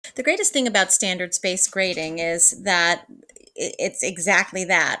The greatest thing about standards-based grading is that it's exactly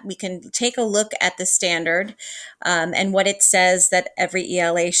that. We can take a look at the standard and what it says that every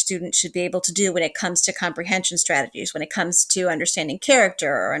ELA student should be able to do when it comes to comprehension strategies, when it comes to understanding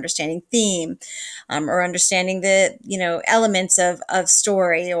character or understanding theme, or understanding the elements of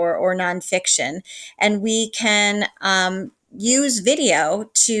story or nonfiction, and we can use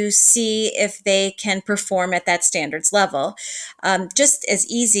video to see if they can perform at that standards level, just as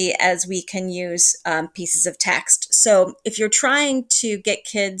easy as we can use pieces of text. So if you're trying to get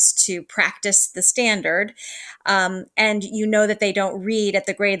kids to practice the standard, and you know that they don't read at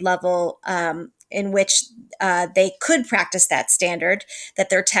the grade level in which they could practice that standard, that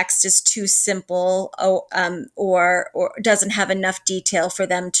their text is too simple, or doesn't have enough detail for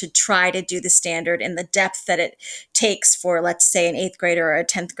them to try to do the standard in the depth that it takes for, let's say, an eighth grader or a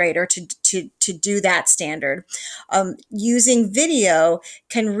 10th grader to do that standard. Using video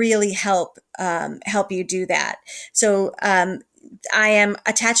can really help you do that. So I am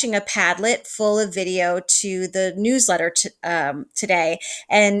attaching a Padlet full of video to the newsletter today,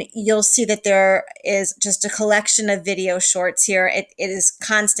 and you'll see that there is just a collection of video shorts here. It is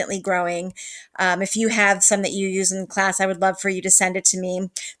constantly growing. If you have some that you use in class, I would love for you to send it to me.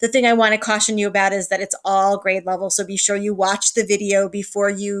 The thing I want to caution you about is that it's all grade level, so be sure you watch the video before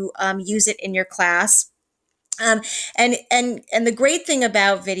you use it in your class. And the great thing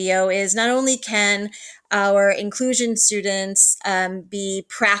about video is not only can our inclusion students be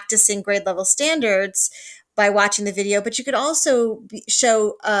practicing grade level standards by watching the video, but you could also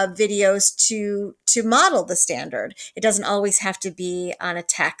show videos to model the standard. It doesn't always have to be on a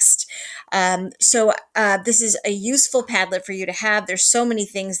text. So this is a useful Padlet for you to have. There's so many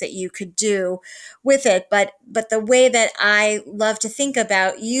things that you could do with it, but the way that I love to think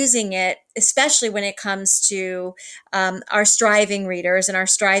about using it, especially when it comes to our striving readers and our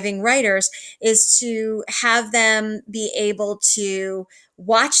striving writers, is to have them be able to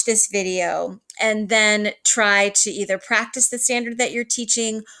watch this video and then try to either practice the standard that you're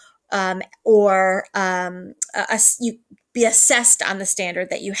teaching, or you be assessed on the standard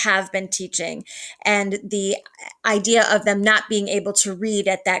that you have been teaching. And the idea of them not being able to read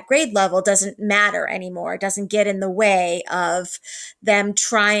at that grade level doesn't matter anymore. It doesn't get in the way of them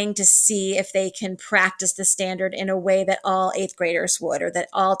trying to see if they can practice the standard in a way that all eighth graders would, or that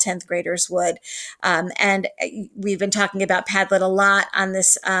all 10th graders would. And we've been talking about Padlet a lot on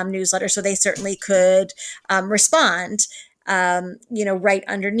this newsletter, so they certainly could respond right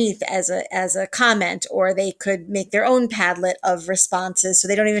underneath as a comment, or they could make their own Padlet of responses. So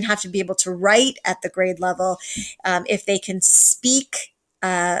they don't even have to be able to write at the grade level. If they can speak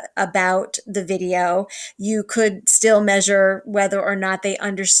about the video, you could still measure whether or not they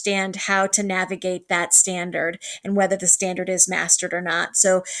understand how to navigate that standard and whether the standard is mastered or not.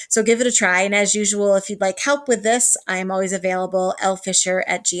 So give it a try. And as usual, if you'd like help with this, I am always available,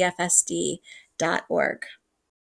 lfisher@gfsd.org.